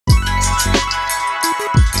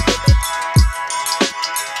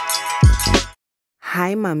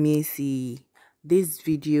Hi Mamiesi, this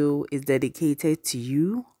video is dedicated to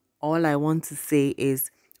you. All I want to say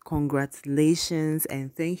is congratulations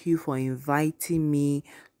and thank you for inviting me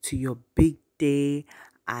to your big day.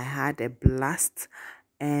 I had a blast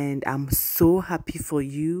and I'm so happy for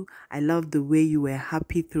you. I love the way you were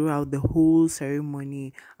happy throughout the whole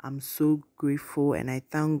ceremony. I'm so grateful and I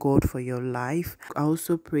thank God for your life. I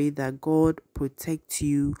also pray that God protect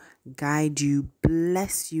you, guide you,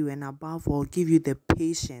 bless you, and above all, give you the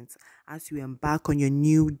patience as you embark on your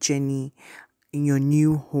new journey in your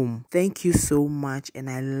new home. Thank you so much and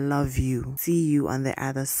I love you. See you on the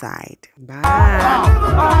other side. Bye.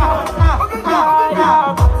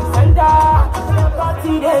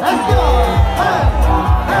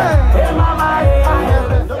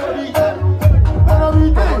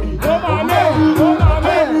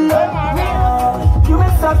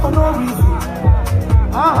 For no reason.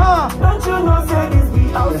 Don't you know say this be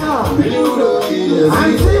outside?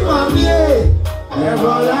 I see my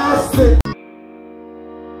everlasting.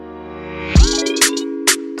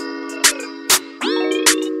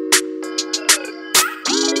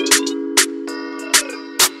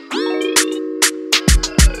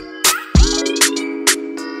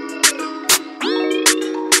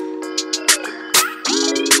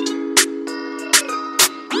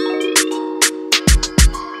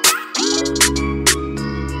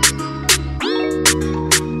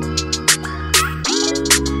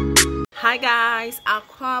 Hi guys,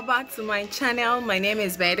 welcome back to my channel. My name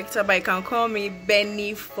is Benedicta, but you can call me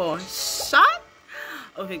Bernny for short.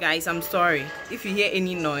 Okay guys, I'm sorry if you hear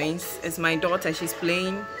any noise. It's my daughter. She's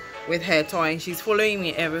playing with her toy and she's following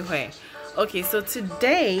me everywhere. Okay, so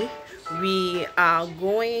today we are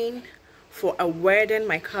going for a wedding.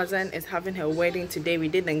 My cousin is having her wedding today. We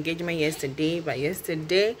did the engagement yesterday, but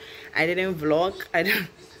yesterday I didn't vlog. I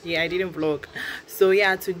didn't vlog. So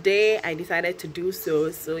yeah, today I decided to do so.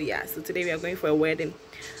 So today we are going for a wedding.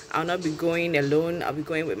 I'll not be going alone. I'll be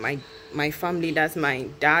going with my family. That's my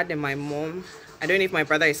dad and my mom. I don't know if my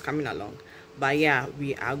brother is coming along, but yeah,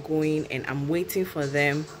 we are going and I'm waiting for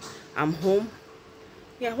them. I'm home.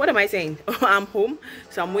 Yeah, what am I saying? I'm home,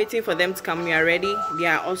 so I'm waiting for them to come. We are ready. They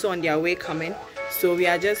are also on their way coming, so we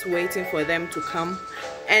are just waiting for them to come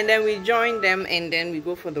and then we join them and then we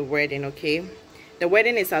go for the wedding. Okay, the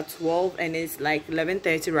wedding is at 12 and it's like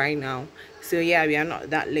 11:30 right now, so yeah, we are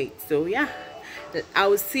not that late. So yeah, I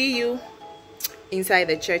will see you inside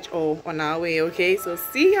the church or on our way. Okay, so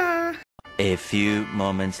see ya. A few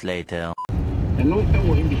moments later.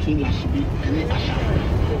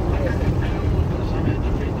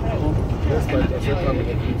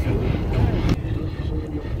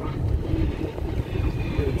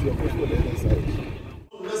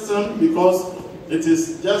 Listen, because it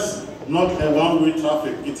is just not a one-way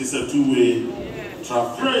traffic, it is a two-way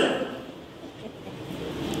traffic. Prayer.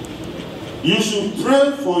 You should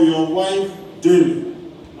pray for your wife daily.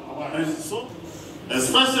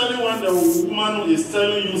 Especially when the woman is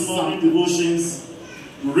telling you some devotions,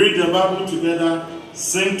 read the Bible together,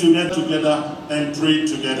 sing together, and pray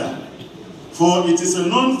together. For it is a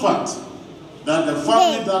known fact that the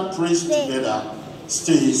family that prays together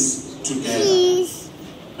stays together.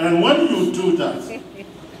 And when you do that,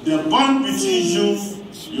 the bond between you,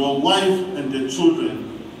 your wife, and the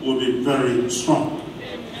children will be very strong.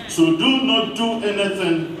 So do not do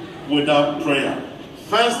anything without prayer.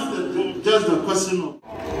 First, just the question of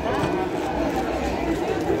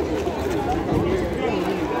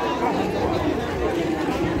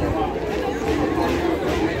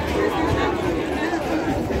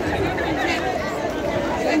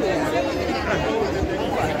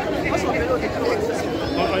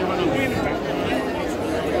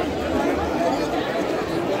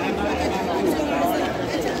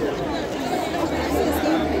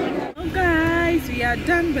we are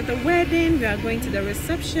done with the wedding. We are going to the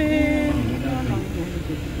reception.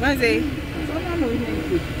 What is it?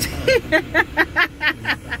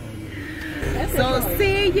 So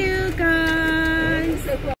see you guys.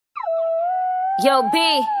 Yo, B,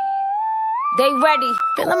 they ready.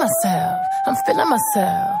 Feeling myself. I'm feeling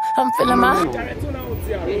myself. I'm feeling my.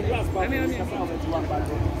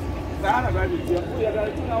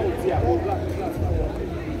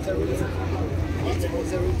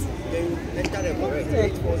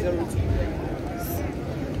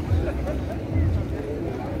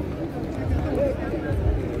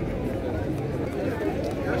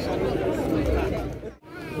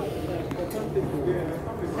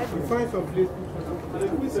 Find some place.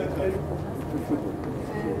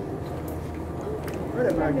 Where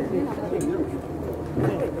the bag is?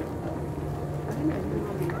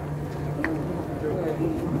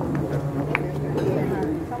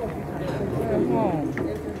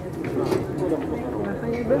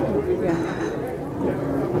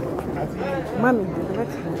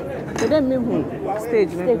 didn't mean who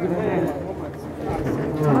stage.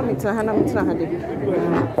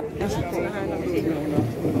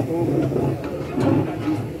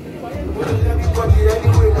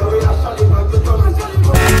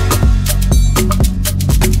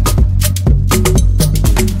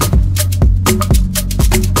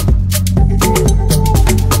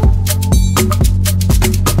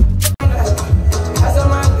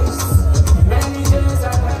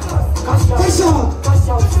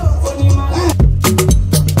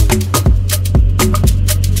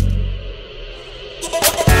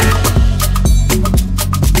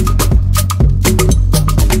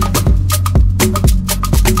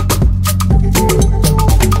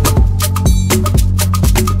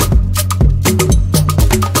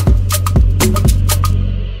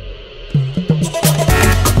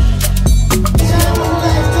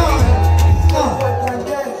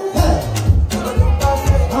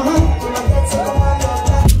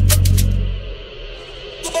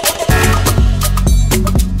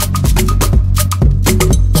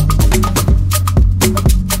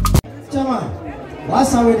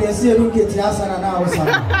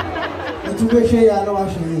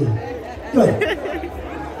 Good.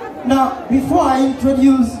 Now, before I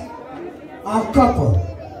introduce our couple,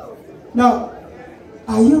 now,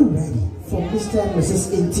 are you ready for Mr. and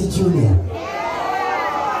Mrs. Inti Jr.?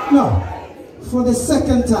 No, for the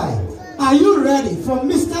second time, are you ready for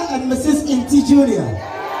Mr. and Mrs. Inti Jr.?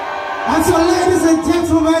 And so, ladies and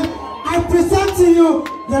gentlemen, I present to you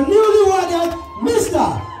the newly awarded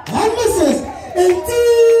Mr. and Mrs. Inti.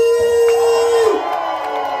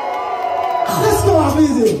 Let's go,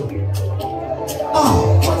 amazing.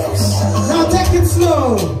 Now take it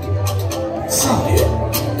slow.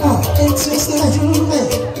 It's just like you.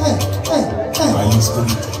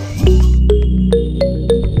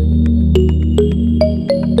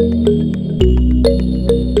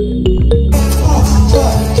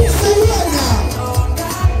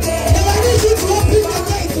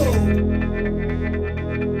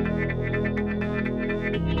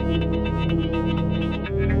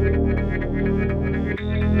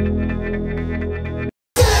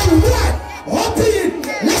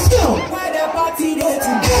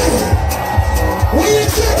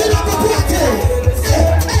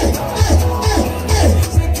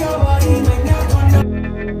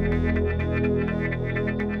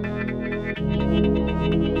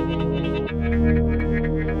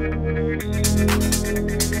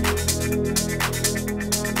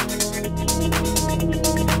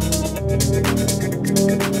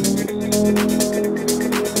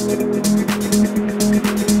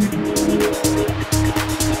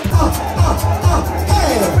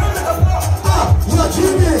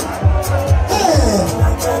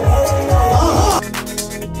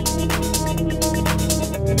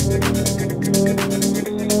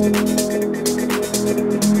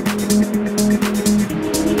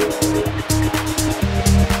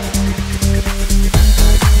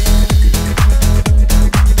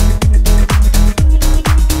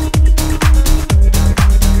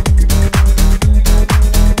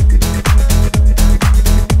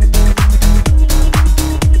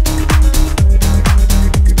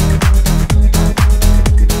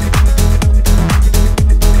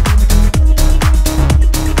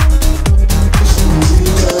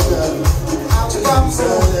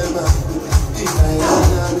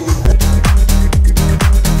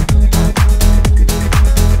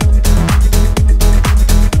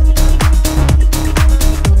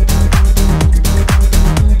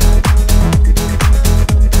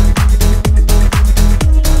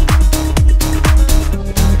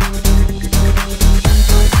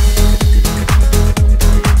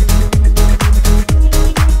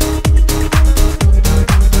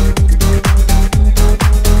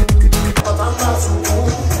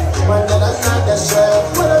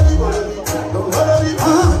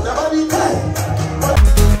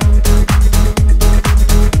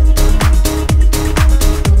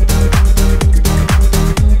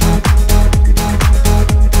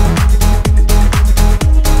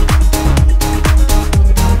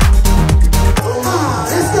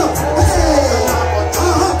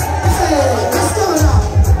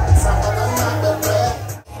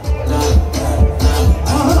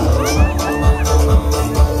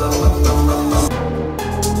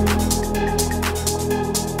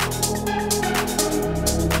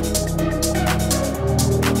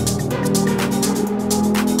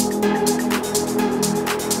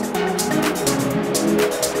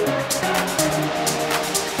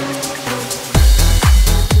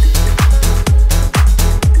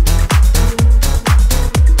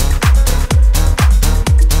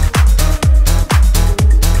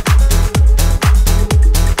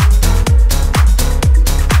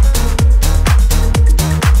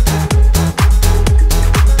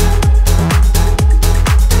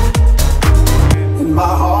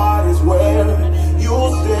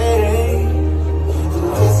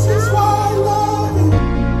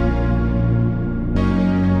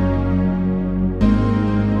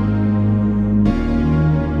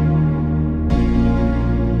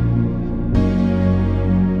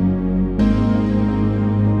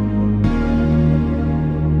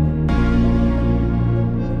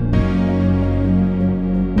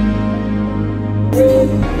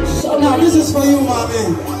 this is for you,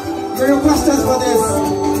 mommy. You requested for this.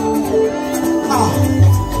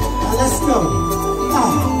 Let's go.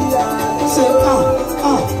 Say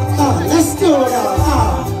let's go now.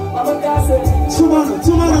 Tomorrow,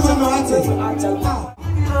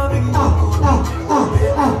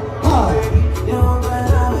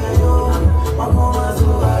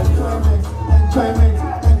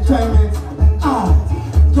 enjoyment.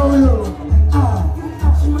 Go you.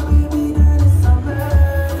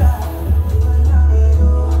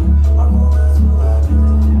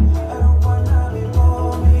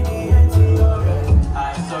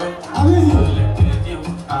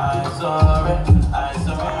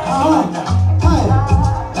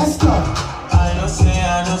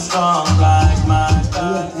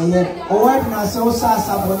 So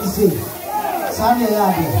somebody say, Sanya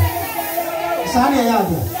Yadi.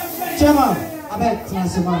 Chairman, I beg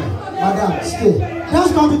Transimani. Madam, stay.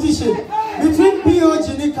 Dance competition between POG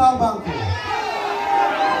and Kalbanko.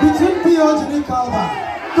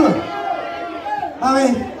 Good. Mommy,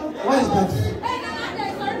 where is Daddy?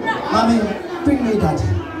 Mommy, bring me Daddy.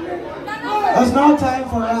 There's no time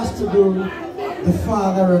for us to do the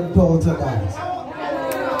father and daughter dance.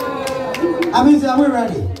 Are we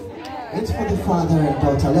ready? It's for the father and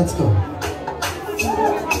daughter. Let's go.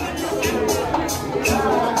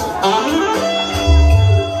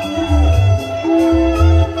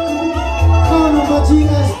 Call number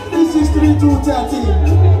GS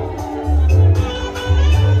 363213.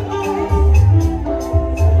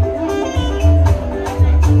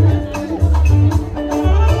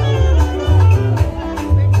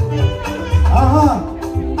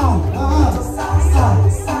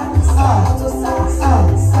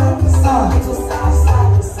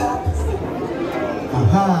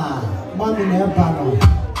 Mommy never know.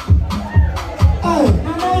 Hey,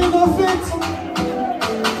 now you go fit.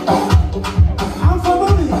 I'm for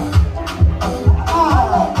mommy.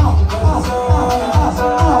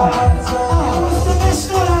 What's the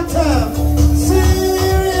national anthem?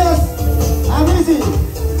 Serious. I'm easy.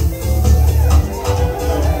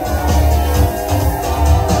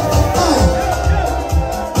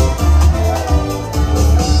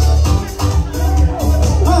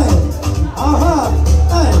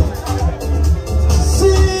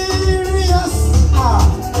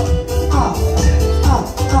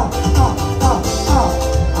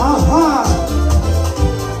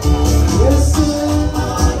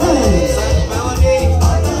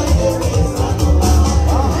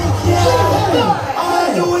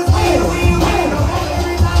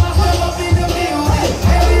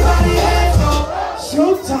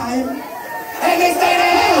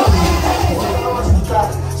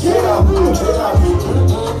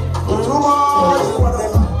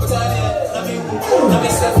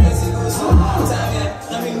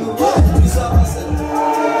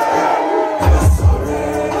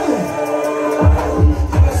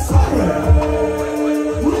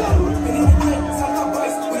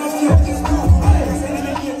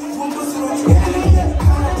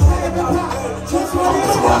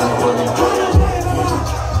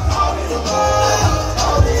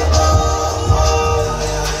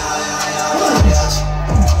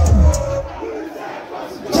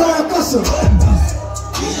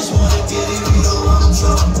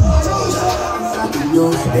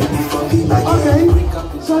 Okay,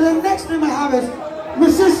 so the next name I have is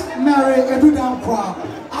Mrs. Mary Edudankwa.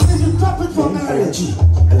 I need to drop it for Mary.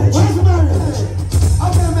 Where's Mary?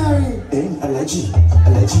 Okay, Mary. Allergy.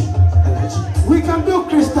 We can do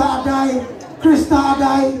Krista Adai.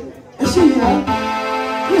 Is she here?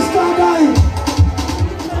 Krista Adai.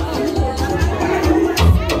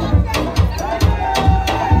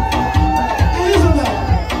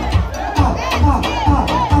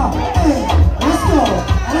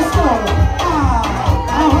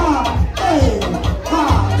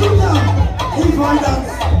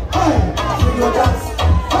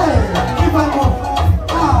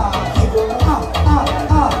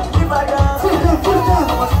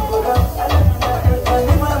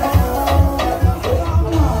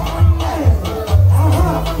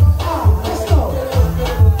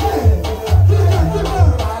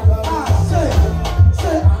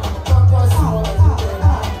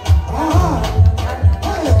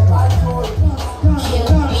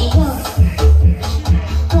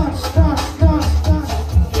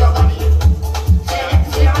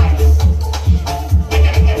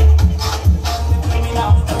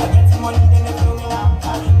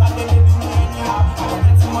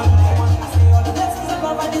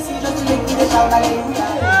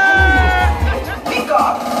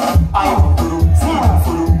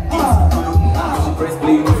 Press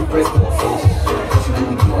play, press pause. She do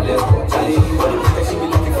me, let's go. Charlie, what do you think she be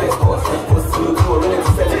looking first pause?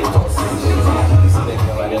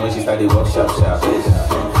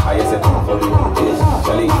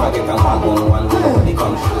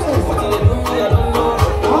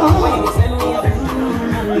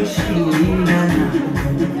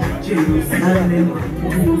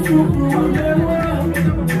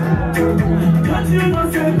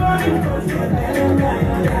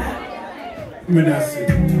 Merci.